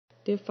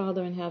Dear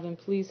Father in heaven,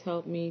 please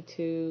help me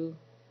to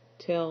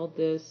tell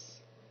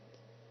this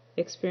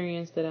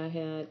experience that I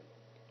had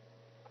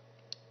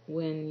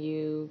when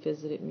you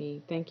visited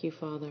me. Thank you,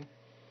 Father.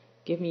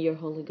 Give me your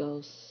Holy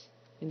Ghost.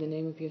 In the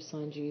name of your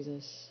Son,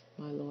 Jesus,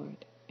 my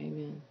Lord.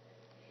 Amen.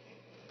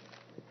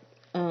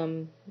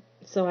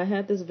 So I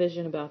had this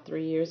vision about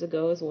 3 years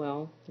ago as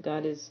well.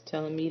 God is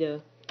telling me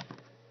to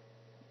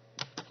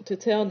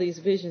tell these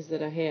visions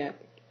that I had.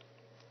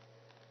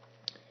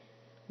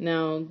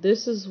 Now,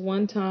 this is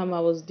one time I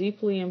was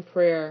deeply in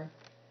prayer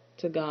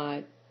to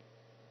God,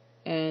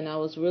 and I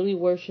was really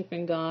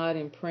worshiping God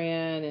and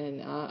praying,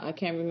 and I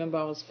can't remember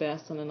I was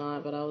fasting or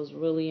not, but I was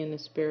really in the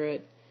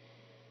spirit,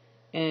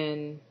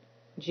 and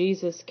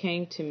Jesus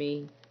came to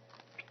me,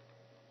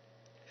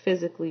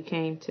 physically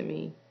came to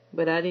me,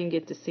 but I didn't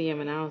get to see him,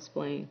 and I'll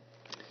explain.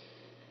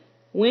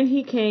 When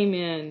he came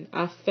in,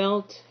 I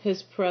felt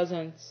his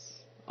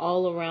presence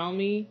all around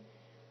me,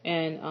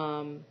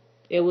 and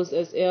it was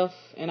as if,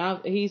 and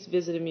he's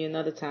visited me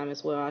another time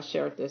as well, I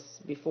shared this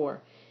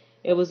before.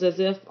 It was as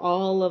if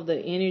all of the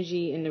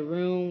energy in the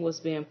room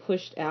was being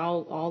pushed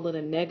out, all of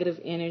the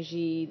negative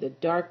energy, the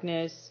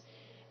darkness,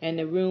 and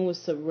the room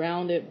was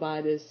surrounded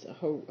by this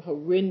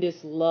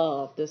horrendous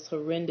love, this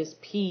horrendous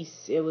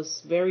peace. It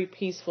was very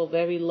peaceful,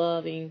 very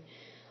loving,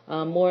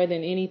 more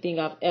than anything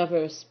I've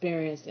ever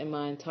experienced in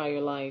my entire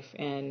life,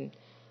 and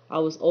I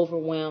was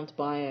overwhelmed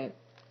by it.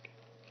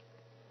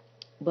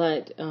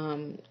 But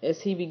as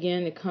he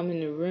began to come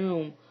in the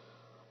room,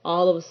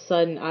 all of a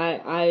sudden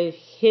I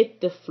hit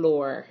the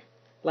floor,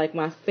 like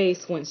my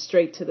face went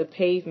straight to the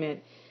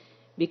pavement,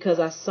 because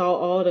I saw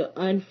all the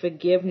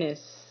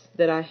unforgiveness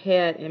that I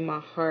had in my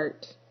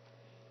heart.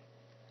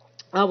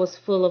 I was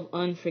full of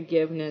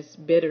unforgiveness,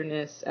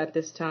 bitterness at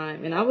this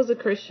time, and I was a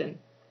Christian.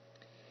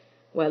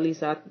 Well, at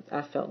least I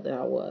felt that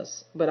I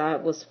was. But I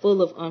was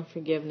full of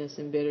unforgiveness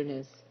and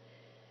bitterness.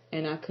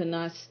 And I could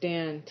not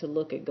stand to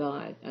look at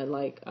God.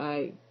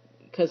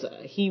 Because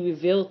he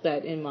revealed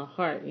that in my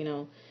heart,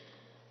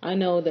 I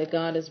know that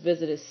God has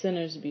visited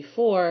sinners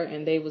before,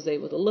 and they was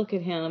able to look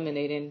at him, and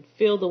they didn't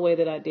feel the way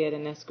that I did,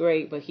 and that's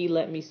great. But he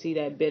let me see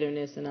that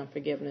bitterness and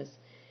unforgiveness.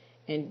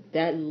 And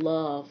that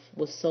love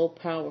was so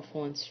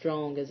powerful and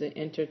strong as it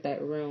entered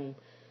that room.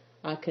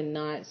 I could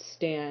not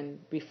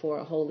stand before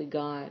a holy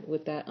God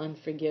with that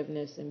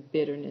unforgiveness and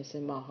bitterness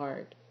in my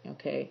heart,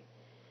 okay?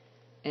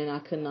 And I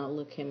could not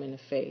look him in the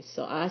face.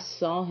 So I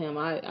saw him.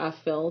 I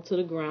fell to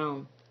the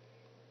ground.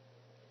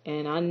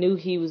 And I knew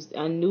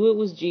it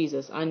was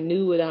Jesus. I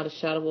knew without a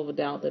shadow of a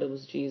doubt that it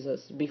was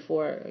Jesus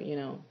before,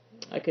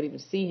 I could even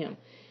see him.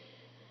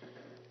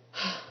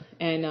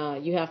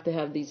 And you have to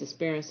have these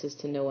experiences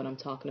to know what I'm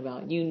talking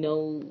about. You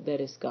know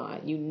that it's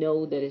God. You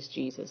know that it's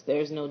Jesus.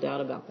 There's no doubt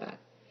about that.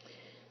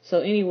 So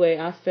anyway,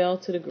 I fell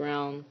to the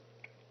ground,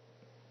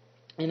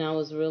 and I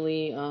was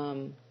really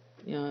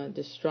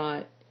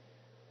distraught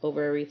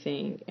over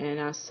everything. And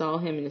I saw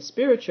him in the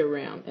spiritual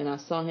realm, and I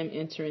saw him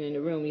entering in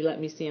the room. He let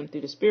me see him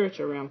through the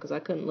spiritual realm because I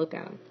couldn't look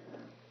at him.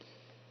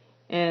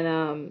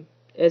 And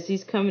as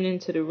he's coming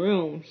into the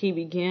room, he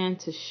began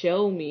to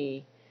show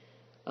me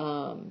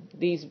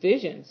these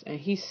visions. And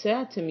he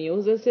said to me, it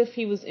was as if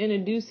he was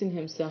introducing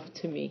himself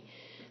to me.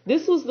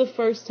 This was the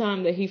first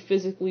time that he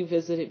physically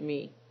visited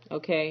me,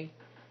 okay?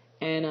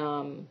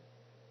 And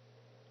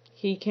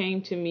he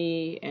came to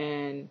me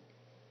and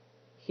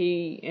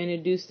he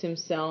introduced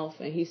himself,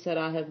 and he said,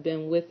 I have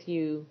been with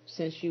you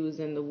since you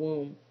was in the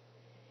womb.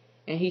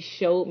 And he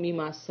showed me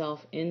myself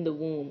in the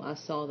womb. I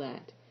saw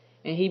that.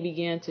 And he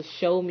began to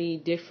show me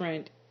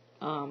different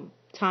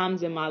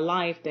times in my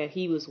life that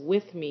he was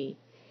with me.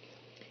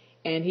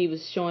 And he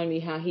was showing me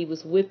how he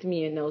was with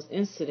me in those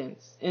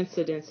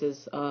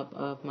incidences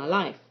of my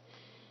life.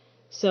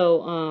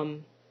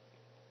 So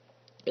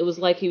it was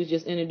like he was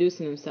just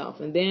introducing himself.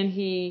 And then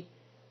he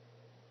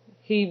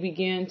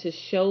began to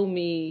show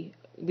me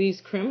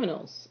these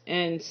criminals,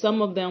 and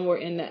some of them were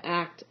in the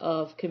act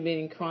of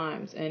committing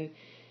crimes, and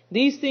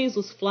these things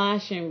was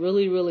flashing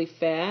really, really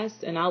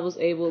fast, and I was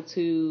able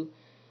to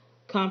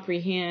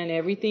comprehend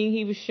everything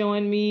he was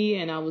showing me,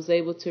 and I was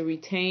able to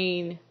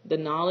retain the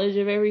knowledge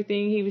of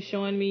everything he was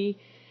showing me.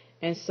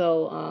 And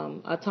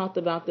so I talked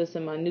about this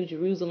in my New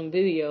Jerusalem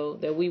video,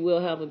 that we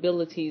will have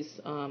abilities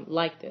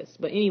like this.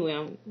 But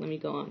anyway, let me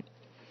go on.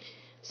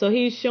 So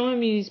he's showing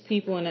me these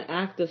people in an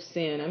act of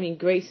sin.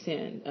 Great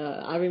sin.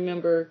 I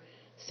remember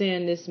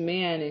seeing this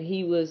man, and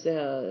he was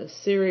a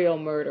serial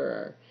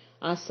murderer.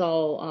 I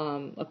saw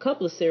a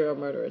couple of serial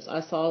murderers.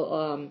 I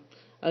saw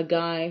a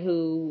guy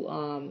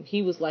who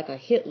he was like a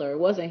Hitler. It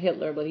wasn't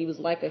Hitler, but he was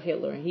like a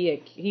Hitler, and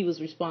he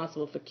was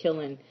responsible for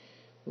killing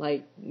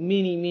like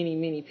many, many,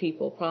 many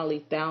people,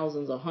 probably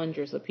thousands or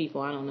hundreds of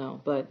people. I don't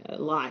know, but a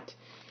lot.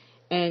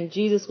 And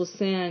Jesus was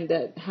saying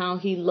that how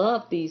he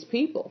loved these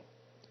people,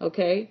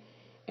 okay?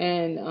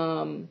 And,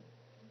 how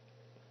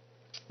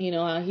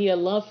he had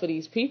love for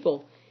these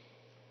people.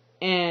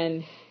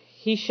 And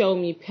he showed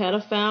me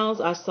pedophiles.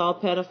 I saw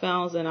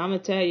pedophiles, and I'm going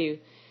to tell you,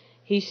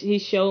 he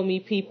showed me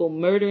people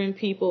murdering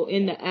people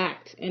in the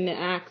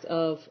act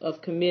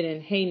of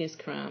committing heinous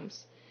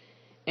crimes.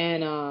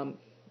 and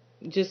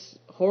just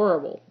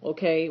horrible.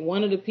 Okay,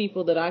 one of the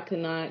people that I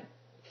could not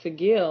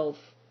forgive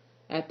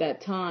at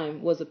that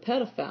time was a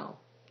pedophile.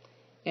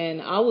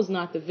 And I was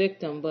not the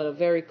victim, but a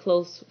very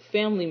close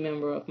family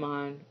member of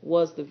mine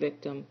was the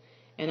victim.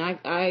 And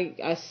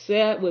I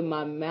said with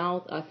my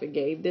mouth, I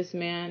forgave this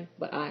man,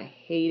 but I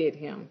hated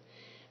him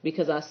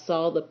because I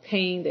saw the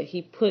pain that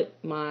he put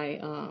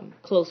my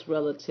close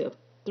relative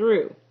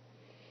through.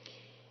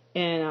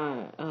 And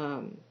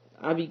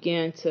I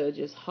began to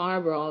just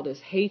harbor all this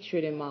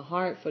hatred in my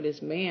heart for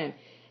this man.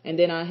 And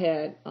then I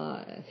had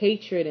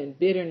hatred and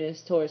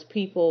bitterness towards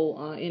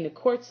people in the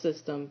court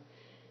system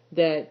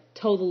that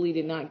totally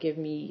did not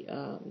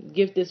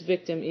give this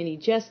victim any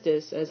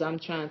justice as I'm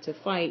trying to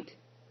fight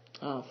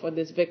for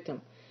this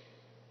victim.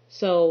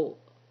 So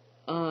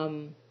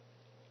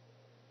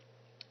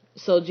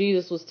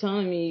Jesus was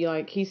telling me,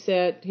 like he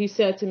said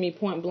to me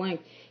point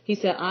blank, he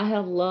said, I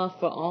have love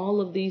for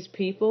all of these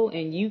people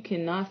and you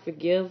cannot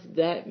forgive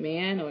that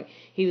man. Or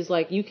he was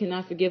like, you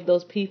cannot forgive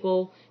those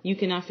people. You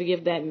cannot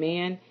forgive that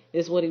man,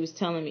 is what he was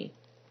telling me.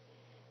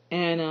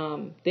 And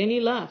then he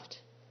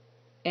left.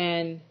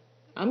 And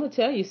I'm going to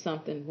tell you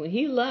something. When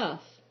he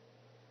left,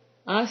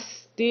 I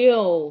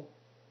still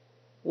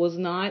was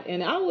not,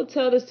 and I will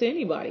tell this to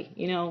anybody,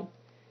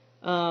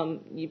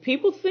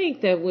 people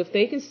think that if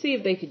they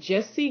could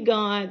just see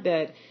God,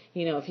 that,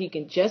 if he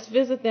can just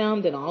visit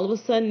them, then all of a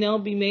sudden they'll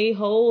be made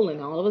whole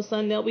and all of a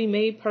sudden they'll be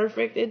made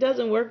perfect. It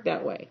doesn't work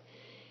that way.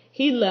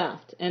 He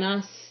left and I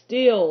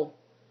still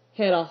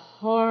had a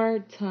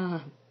hard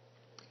time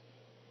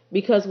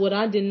because what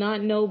I did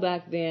not know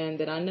back then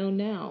that I know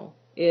now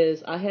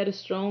is I had a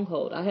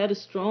stronghold. I had a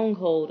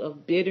stronghold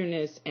of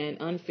bitterness and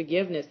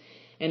unforgiveness.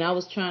 And I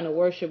was trying to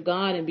worship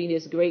God and be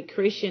this great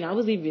Christian. I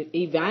was even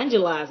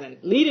evangelizing,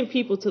 leading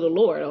people to the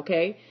Lord,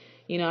 okay?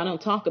 I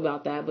don't talk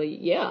about that, but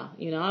yeah,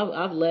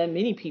 I've led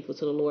many people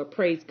to the Lord.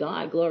 Praise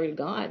God, glory to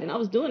God. And I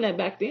was doing that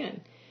back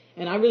then.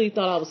 And I really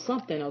thought I was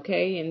something,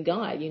 okay, in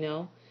God,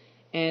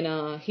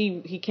 And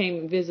he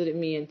came and visited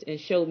me and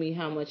showed me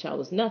how much I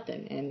was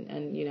nothing. And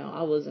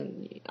I was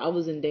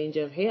in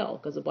danger of hell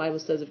because the Bible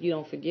says if you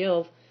don't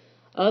forgive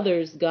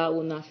others, God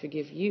will not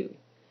forgive you.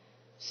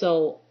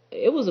 So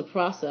it was a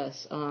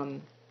process.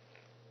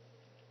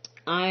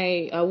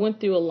 I went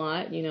through a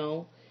lot,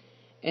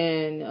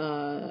 and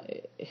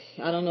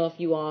I don't know if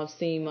you all have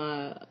seen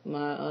my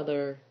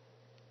other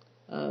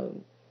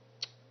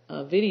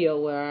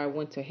video where I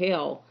went to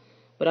hell,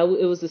 but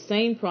it was the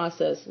same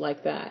process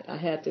like that. I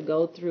had to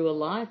go through a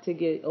lot to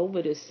get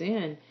over this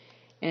sin,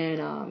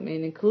 and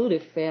it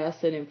included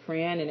fasting and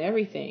praying and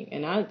everything.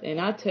 And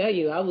I tell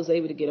you, I was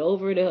able to get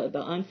over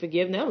the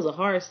unforgiveness. That was a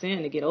hard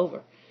sin to get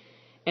over.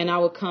 And I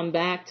would come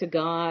back to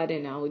God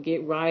and I would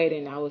get right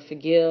and I would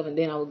forgive. And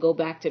then I would go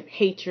back to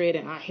hatred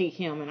and I hate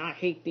him and I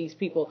hate these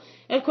people.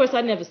 And of course,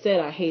 I never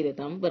said I hated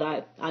them, but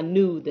I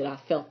knew that I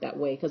felt that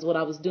way because what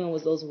I was doing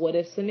was those what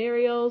if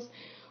scenarios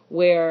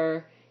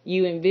where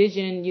you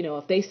envision,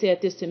 if they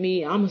said this to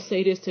me, I'm going to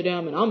say this to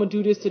them and I'm going to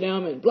do this to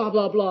them and blah,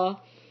 blah,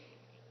 blah.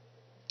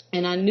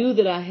 And I knew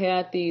that I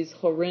had these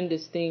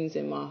horrendous things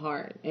in my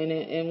heart.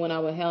 And when I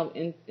would have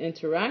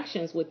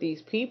interactions with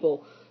these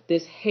people,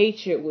 this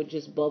hatred would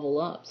just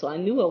bubble up. So I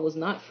knew I was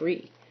not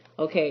free.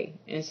 Okay.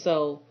 And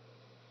so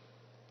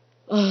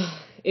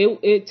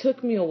it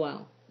took me a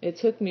while.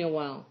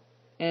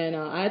 And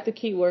I had to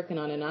keep working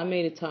on it. And I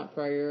made it top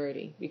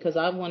priority because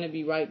I want to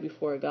be right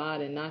before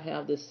God and not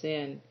have the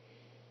sin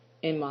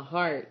in my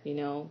heart,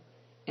 And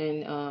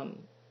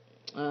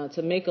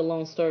to make a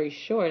long story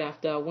short,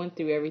 after I went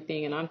through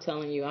everything, and I'm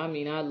telling you,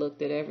 I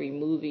looked at every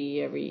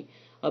movie,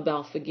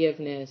 about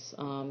forgiveness.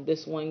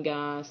 This one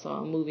guy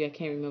saw a movie, I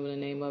can't remember the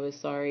name of it,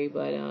 sorry,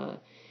 but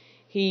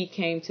he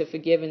came to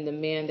forgiving the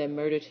man that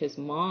murdered his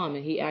mom,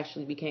 and he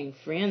actually became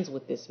friends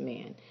with this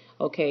man.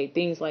 Okay,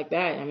 things like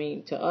that.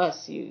 To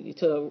us,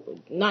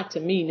 not to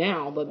me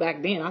now, but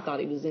back then I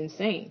thought he was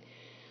insane.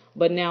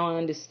 But now I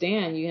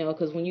understand,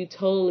 because when you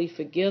totally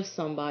forgive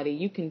somebody,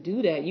 you can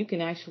do that. You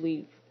can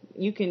actually,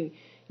 you can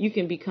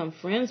become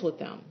friends with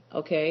them.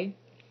 Okay,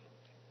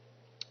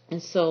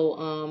 and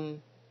so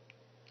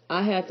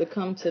I had to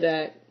come to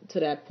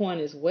that point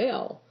as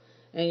well.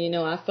 And,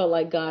 I felt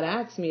like God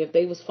asked me if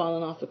they was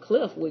falling off a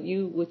cliff, would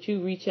you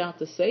reach out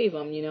to save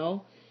them,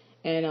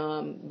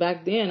 And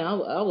back then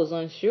I was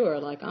unsure,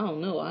 like, I don't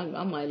know,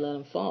 I might let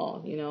them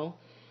fall,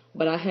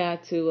 But I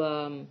had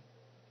to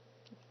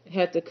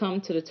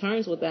come to the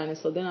terms with that. And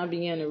so then I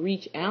began to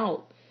reach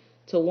out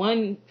to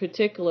one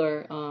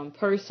particular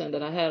person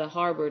that I had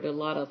harbored a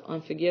lot of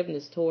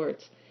unforgiveness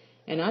towards.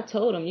 And I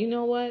told him, you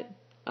know what?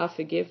 I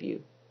forgive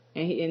you.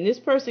 And this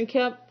person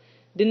kept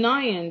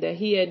denying that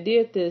he had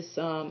did this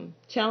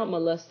child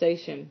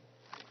molestation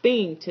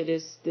thing to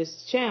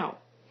this child.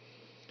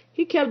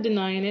 He kept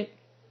denying it.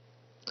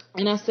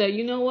 And I said,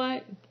 you know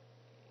what?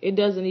 It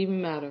doesn't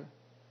even matter.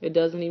 It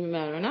doesn't even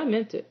matter. And I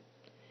meant it.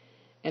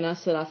 And I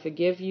said, I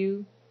forgive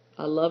you.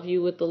 I love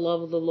you with the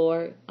love of the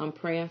Lord. I'm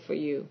praying for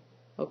you.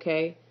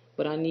 Okay?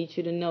 But I need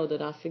you to know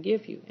that I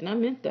forgive you. And I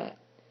meant that.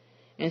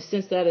 And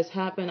since that has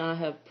happened, I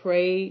have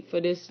prayed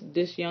for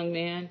this young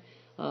man,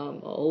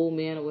 an old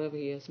man or whatever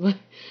he is. But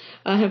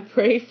I have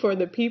prayed for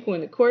the people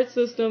in the court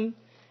system,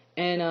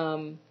 and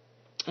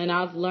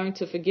I've learned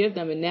to forgive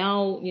them. And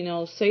now,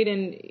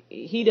 Satan,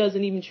 he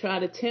doesn't even try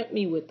to tempt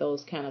me with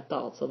those kind of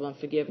thoughts of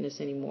unforgiveness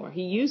anymore.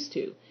 He used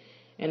to,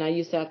 and I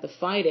used to have to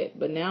fight it.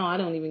 But now I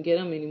don't even get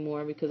them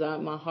anymore because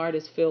my heart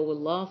is filled with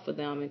love for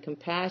them and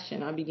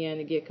compassion. I began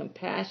to get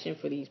compassion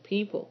for these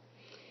people.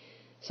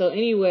 So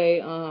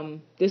anyway,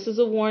 this is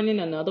a warning,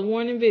 another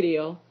warning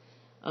video.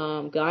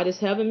 God is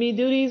having me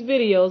do these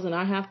videos, and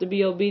I have to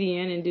be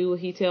obedient and do what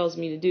he tells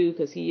me to do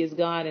because he is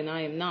God and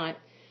I am not.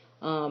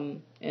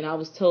 And I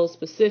was told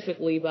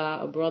specifically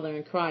by a brother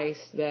in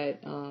Christ that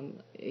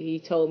he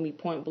told me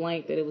point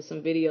blank that it was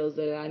some videos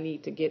that I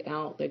need to get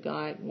out, that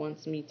God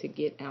wants me to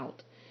get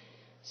out.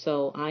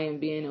 So I am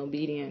being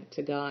obedient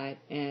to God,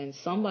 and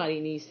somebody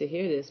needs to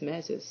hear this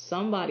message.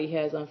 Somebody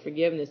has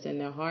unforgiveness in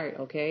their heart,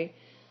 okay?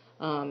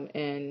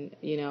 And,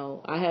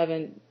 I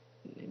haven't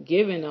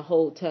given a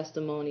whole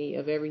testimony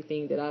of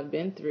everything that I've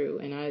been through.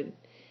 And I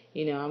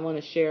want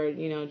to share,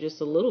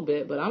 just a little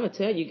bit, but I'm going to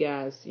tell you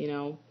guys,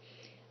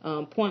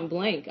 point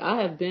blank,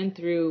 I have been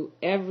through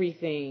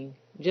everything,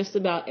 just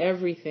about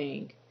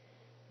everything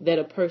that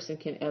a person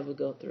can ever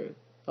go through.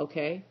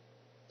 Okay.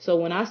 So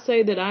when I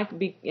say that I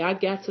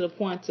got to the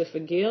point to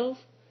forgive,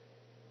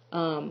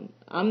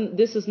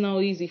 this is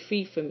no easy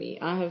feat for me.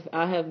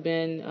 I have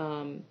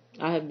been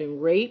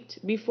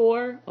raped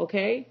before,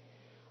 okay?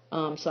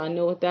 So I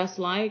know what that's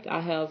like.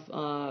 I have,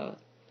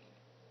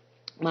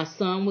 my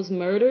son was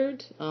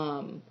murdered.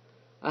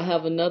 I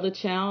have another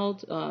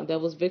child, that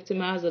was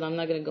victimized that I'm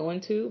not going to go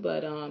into,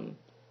 but,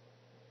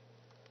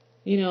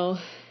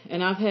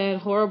 and I've had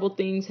horrible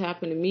things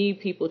happen to me.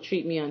 People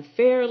treat me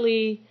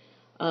unfairly.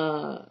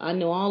 I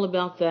know all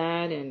about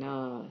that,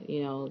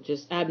 and,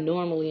 just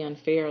abnormally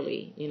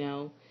unfairly,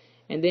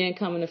 and then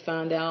coming to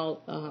find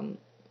out,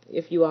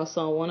 if you all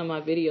saw one of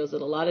my videos,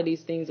 that a lot of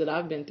these things that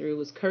I've been through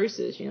was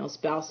curses,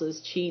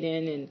 spouses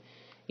cheating and,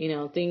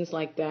 things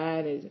like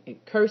that, and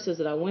curses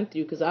that I went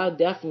through, because I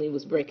definitely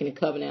was breaking the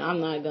covenant. I'm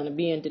not going to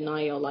be in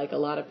denial like a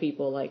lot of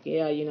people, like,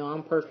 yeah,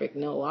 I'm perfect.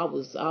 No, I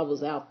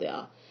was out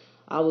there.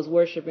 I was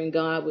worshiping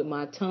God with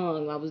my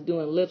tongue. I was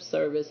doing lip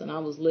service, and I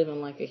was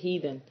living like a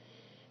heathen.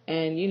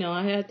 And,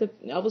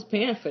 I was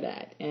paying for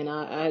that. And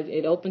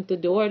it opened the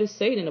door to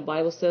Satan. The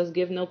Bible says,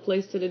 give no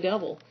place to the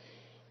devil.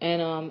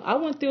 And I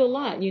went through a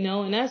lot,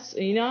 and that's,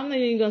 I'm not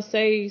even going to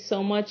say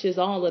so much as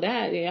all of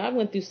that. Yeah, I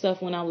went through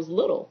stuff when I was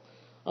little.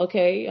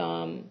 Okay.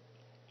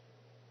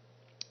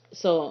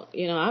 So,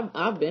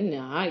 I've been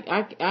there.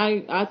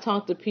 I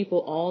talk to people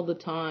all the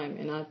time,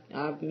 and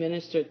I've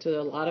ministered to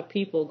a lot of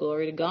people,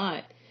 glory to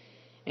God.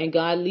 And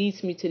God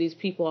leads me to these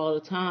people all the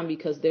time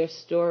because their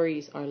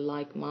stories are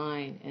like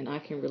mine, and I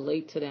can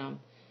relate to them.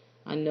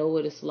 I know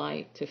what it's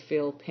like to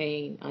feel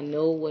pain. I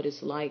know what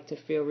it's like to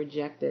feel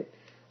rejected.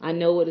 I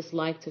know what it's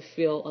like to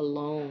feel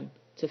alone,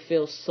 to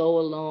feel so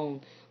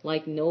alone,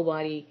 like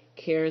nobody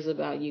cares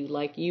about you,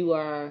 like you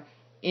are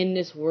in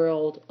this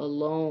world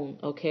alone,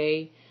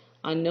 okay?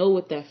 I know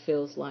what that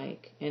feels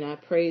like, and I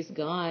praise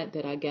God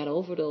that I got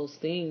over those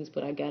things,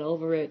 but I got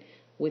over it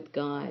with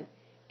God,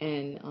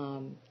 and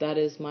that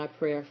is my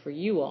prayer for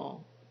you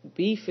all.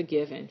 Be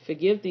forgiven.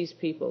 Forgive these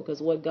people,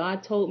 because what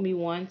God told me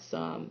once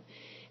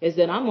is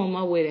that I'm on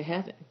my way to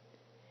heaven,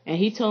 and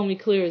he told me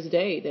clear as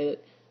day that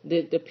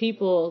the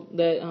people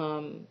that,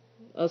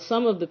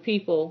 some of the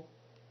people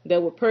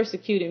that were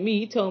persecuting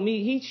me,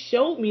 he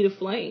showed me the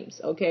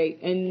flames, okay?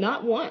 And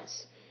not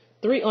once,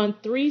 on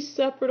three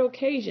separate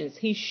occasions,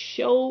 he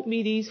showed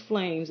me these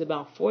flames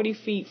about 40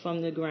 feet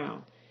from the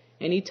ground.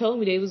 And he told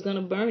me they was going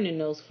to burn in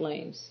those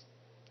flames.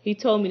 He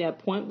told me that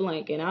point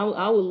blank. And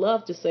I would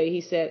love to say,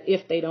 he said,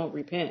 if they don't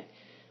repent.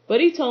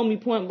 But he told me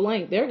point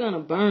blank, they're going to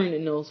burn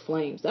in those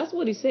flames. That's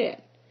what he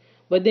said.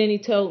 But then he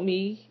told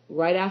me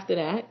right after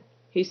that,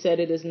 he said,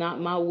 it is not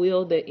my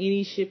will that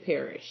any should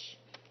perish.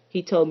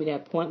 He told me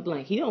that point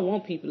blank. He don't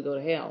want people to go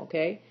to hell,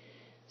 okay?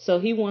 So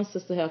he wants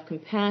us to have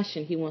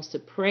compassion. He wants to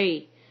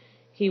pray.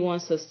 He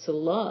wants us to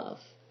love.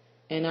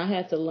 And I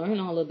had to learn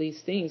all of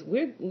these things.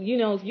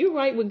 If you're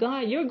right with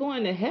God, you're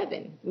going to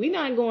heaven. We're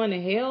not going to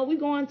hell. We're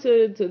going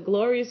to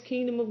glorious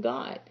kingdom of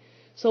God.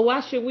 So why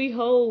should we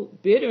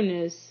hold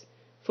bitterness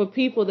for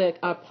people that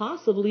are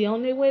possibly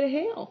on their way to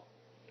hell?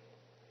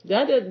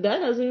 That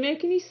doesn't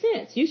make any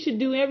sense. You should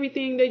do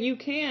everything that you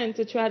can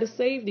to try to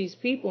save these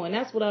people. And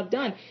that's what I've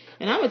done.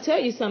 And I'm going to tell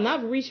you something.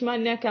 I've reached my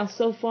neck out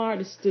so far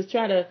to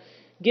try to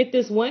get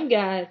this one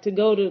guy to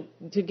go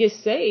to get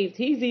saved.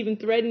 He's even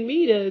threatened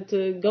me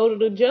to go to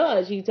the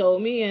judge, he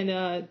told me,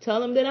 and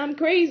tell him that I'm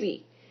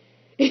crazy.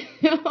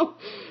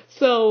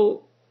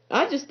 So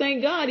I just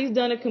thank God he's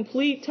done a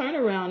complete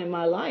turnaround in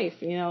my life,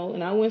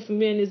 and I went from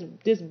being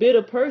this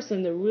bitter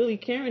person to really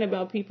caring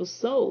about people's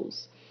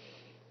souls.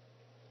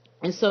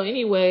 And so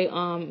anyway,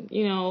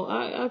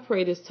 I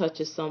pray this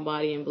touches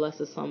somebody and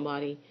blesses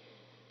somebody.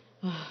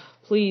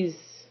 Please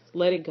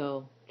let it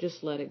go.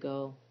 Just let it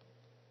go.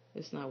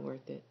 It's not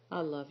worth it.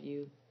 I love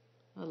you.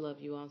 I love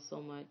you all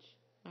so much.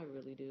 I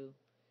really do.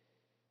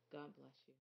 God bless you.